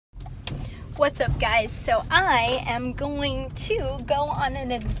What's up, guys? So I am going to go on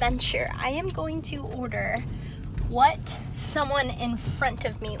an adventure. I am going to order what someone in front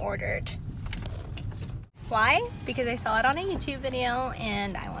of me ordered. Why? Because I saw it on a YouTube video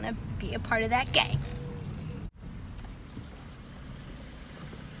and I want to be a part of that gang.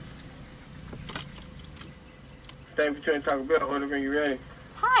 Thank you for trying to Taco Bell. Order when you're ready.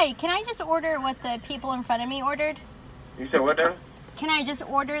 Hi, can I just order what the people in front of me ordered? You said what now? Can I just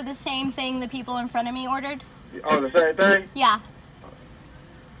order the same thing the people in front of me ordered? Oh, the same thing? Yeah.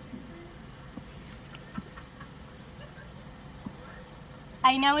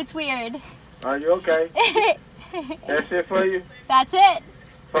 I know it's weird. Are you okay? That's it for you? That's it.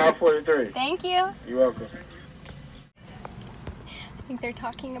 543. Thank you. You're welcome. I think they're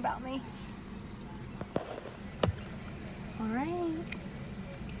talking about me. All right.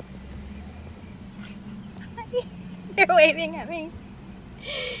 Hi. They're waving at me.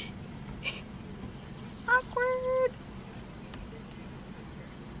 Awkward.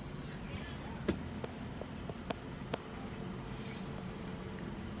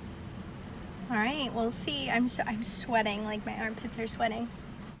 All right, we'll see. I'm sweating, like my armpits are sweating.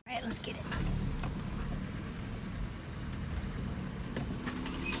 All right, let's get it.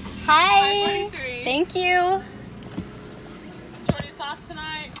 Hi. Thank you. Do you want any sauce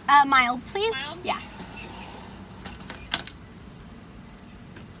tonight? Mild, please. Mild? Yeah.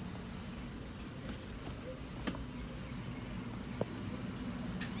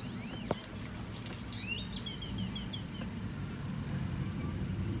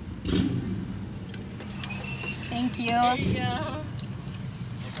 Thank you. There you go.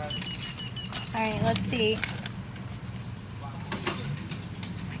 All right, let's see.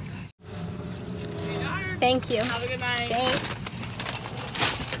 Thank you. Have a good night. Thanks.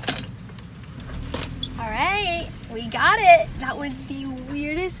 All right, we got it. That was the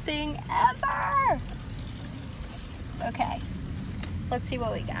weirdest thing ever. Okay, let's see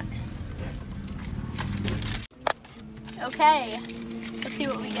what we got. Okay, let's see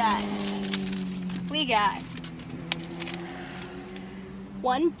what we got. We got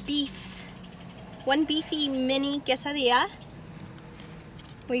one beefy mini quesadilla.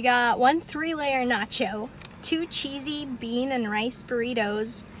 We got one 3-layer nacho, 2 cheesy bean and rice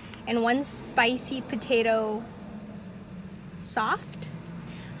burritos, and 1 spicy potato soft.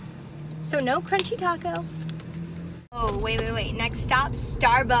 So no crunchy taco. Oh, wait. Next stop,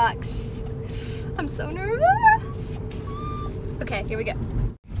 Starbucks. I'm so nervous. Okay, here we go.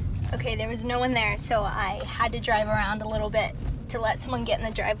 Okay, there was no one there, so I had to drive around a little bit to let someone get in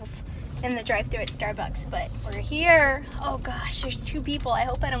the drive-thru at Starbucks, but we're here. Oh gosh, there's 2 people. I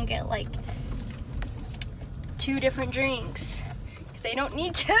hope I don't get like 2 different drinks, because I don't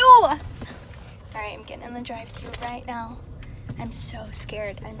need 2. All right, I'm getting in the drive-thru right now. I'm so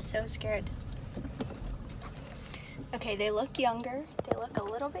scared. Okay, they look younger. They look a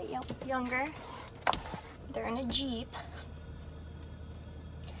little bit younger. They're in a Jeep.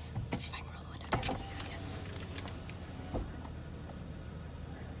 Let's see if I can roll the window down.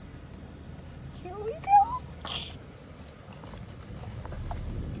 Here we go.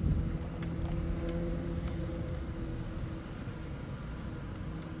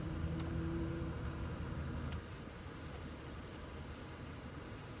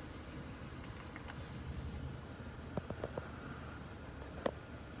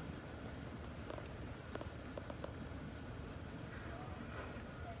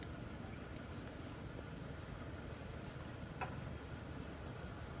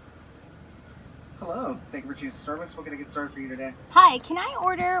 Hello, thank you for choosing Starbucks. What can I get started for you today? Hi, can I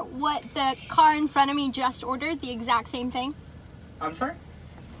order what the car in front of me just ordered? The exact same thing? I'm sorry?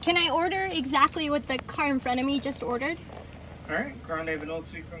 Can I order exactly what the car in front of me just ordered? Alright, grande vanilla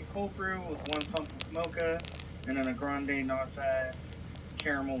sweet cream cold brew with 1 pump of mocha, and then a grande non-fat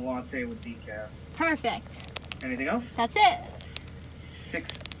caramel latte with decaf. Perfect. Anything else? That's it.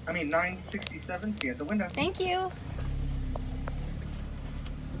 $9.67. See you at the window. Thank you.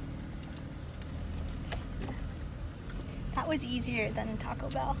 That was easier than Taco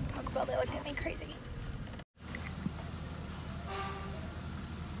Bell. Taco Bell, they looked at me crazy.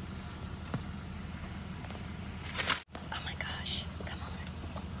 Oh my gosh, come on.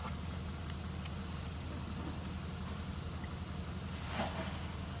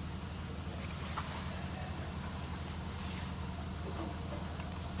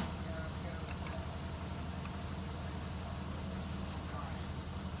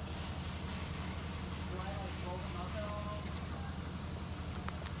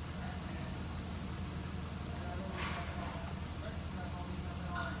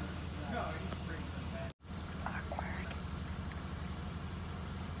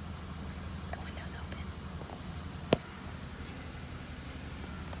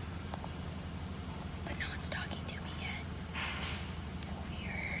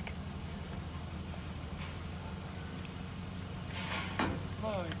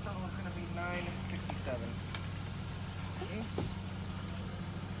 $1.27. Thanks.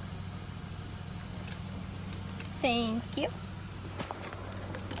 Thank you.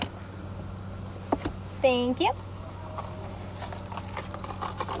 Thank you.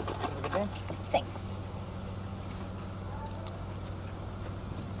 Thanks.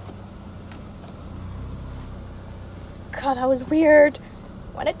 God, that was weird.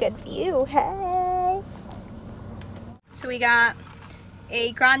 What a good view, hey. So we got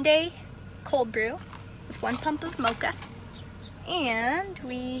a grande cold brew with 1 pump of mocha. And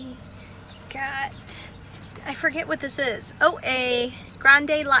we got, I forget what this is. Oh, a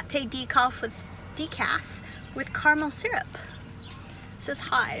grande latte decaf with caramel syrup. This is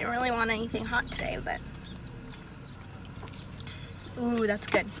hot. I didn't really want anything hot today, but ooh, that's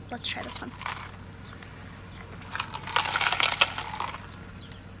good. Let's try this one.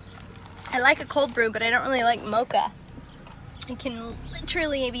 I like a cold brew, but I don't really like mocha. It can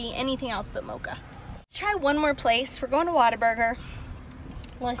literally be anything else but mocha. Let's try one more place. We're going to Whataburger.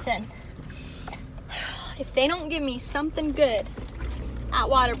 Listen, if they don't give me something good at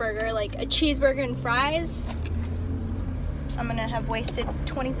Whataburger, like a cheeseburger and fries, I'm gonna have wasted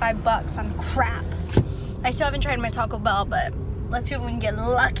 25 bucks on crap. I still haven't tried my Taco Bell, but let's see if we can get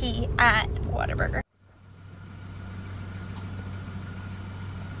lucky at Whataburger.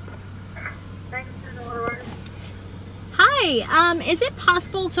 Hi, is it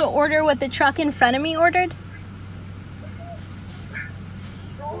possible to order what the truck in front of me ordered?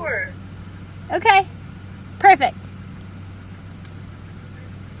 Sure. Okay, perfect.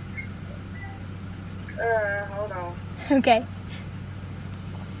 Hold on. Okay.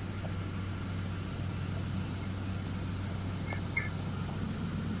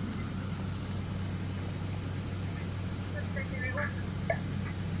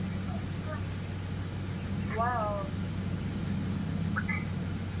 Wow.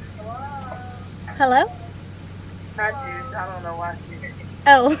 Hello? Not you. I don't know why she.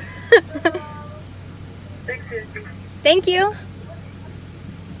 Oh. 650. Thank you.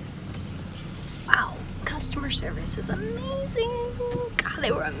 Wow, customer service is amazing. God,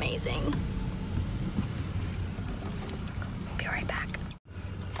 they were amazing. Be right back.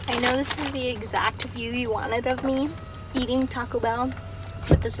 I know this is the exact view you wanted of me eating Taco Bell,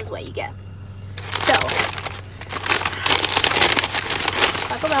 but this is what you get. So,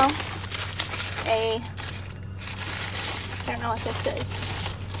 Taco Bell, I don't know what this is.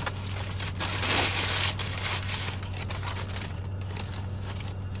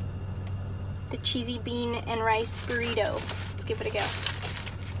 The cheesy bean and rice burrito. Let's give it a go.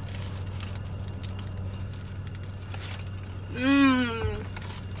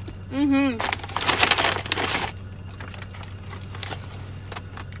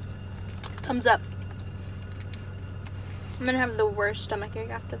 Thumbs up. I'm gonna have the worst stomachache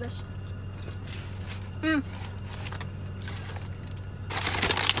after this.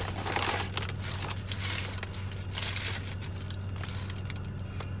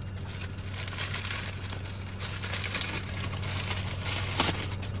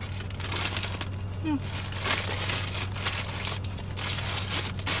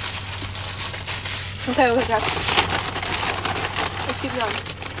 Okay. Let's keep going.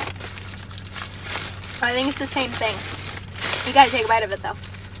 I think it's the same thing. You gotta take a bite of it though.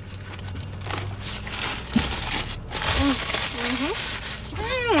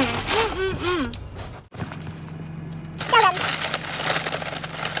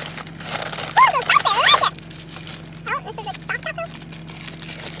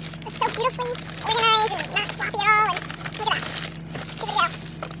 So beautifully organized and not sloppy at all, and look at that. Give it a go.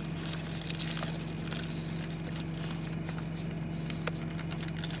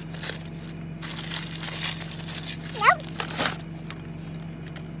 Nope.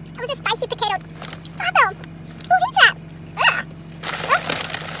 That was a spicy potato taco. Who eats that? Ugh. Nope.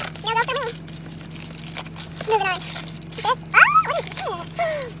 No go for me. Moving on. This. Oh, what is this?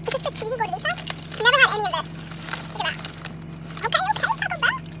 Is this the cheesy gordita? Never had any of this. Look at that. Okay, Taco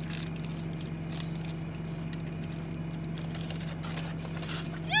Bell.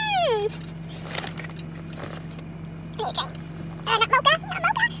 I need a drink. Not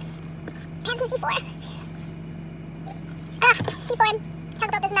mocha. Have some C4. Ugh, C4.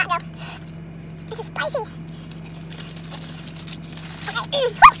 Taco Bell does not go. This is spicy. Okay.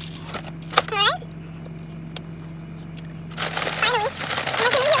 Alright. Finally. I'm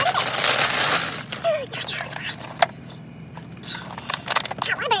not gonna what is it? Nachos.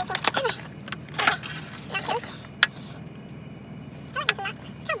 Hot water is forever. Okay. Nachos. How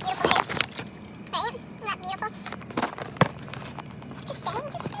beautiful it is. Right? Not beautiful. Just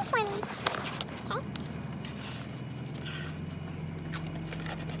stay for me. Okay?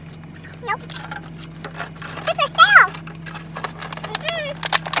 Nope.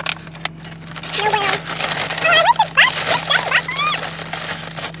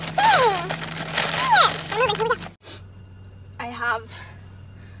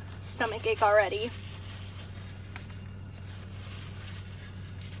 stomach ache already.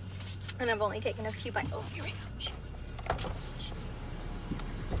 And I've only taken a few bites. Oh, here we go.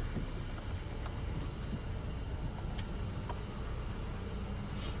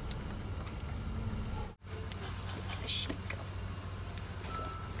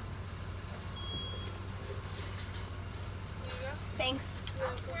 Thanks.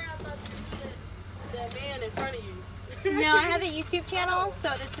 I swear I thought you said that man in front of you. No, I have a YouTube channel, so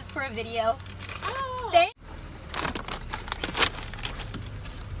this is for a video. Oh. Thanks.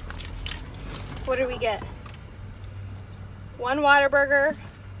 What did we get? One Whataburger,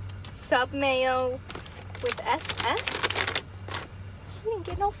 sub mayo with SS. We didn't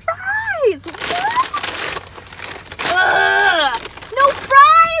get no fries. What? Ugh, no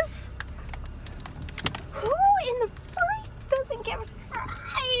fries. Who in the freak doesn't get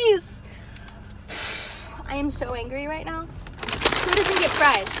fries? I am so angry right now. Who doesn't get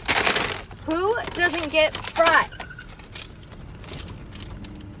fries? Who doesn't get fries?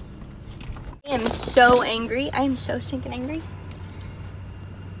 I am so angry. I am so stinking angry.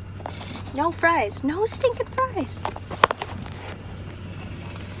 No fries. No stinking fries.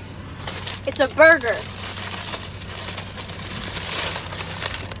 It's a burger.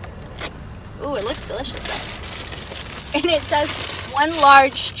 Ooh, it looks delicious though. And it says 1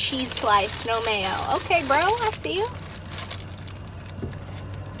 large cheese slice, no mayo. Okay, bro, I see you.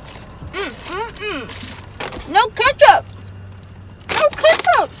 No ketchup. No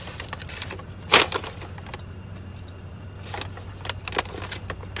ketchup.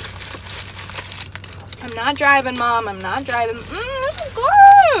 I'm not driving, Mom. I'm not driving. This is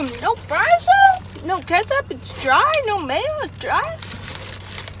good. No fries though. No ketchup. It's dry. No mayo. It's dry.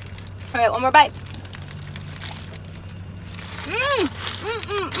 All right, one more bite.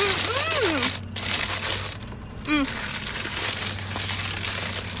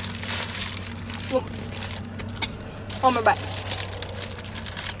 One more bite.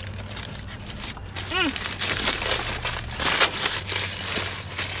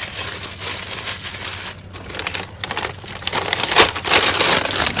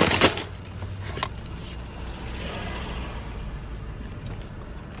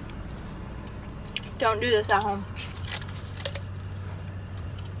 Don't do this at home.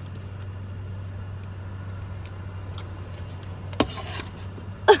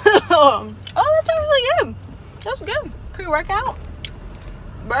 Oh, that's actually good. That's good. Pre-workout.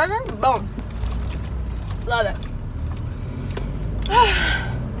 Burger. Boom. Love it.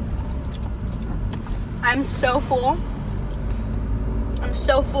 I'm so full. I'm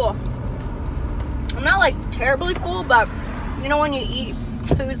so full. I'm not like terribly full, but you know when you eat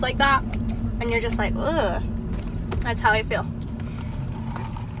foods like that and you're just like, ugh. That's how I feel.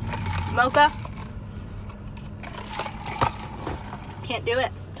 Mocha. Can't do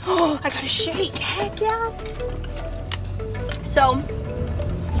it. Oh, I got a shake. Heck yeah. So,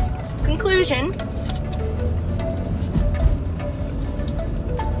 conclusion.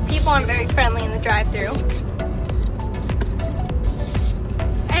 People aren't very friendly in the drive-thru.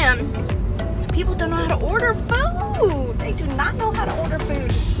 And people don't know how to order food. They do not know how to order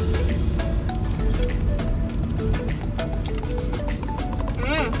food.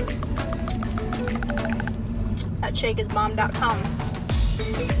 That shake is bomb.com.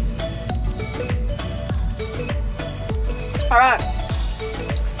 Alright.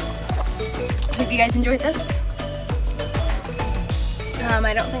 Hope you guys enjoyed this.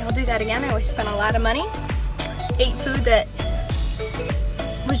 I don't think I'll do that again. I always spent a lot of money. Ate food that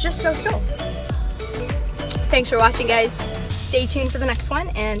was just so-so. Thanks for watching, guys. Stay tuned for the next one,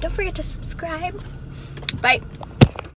 and don't forget to subscribe. Bye.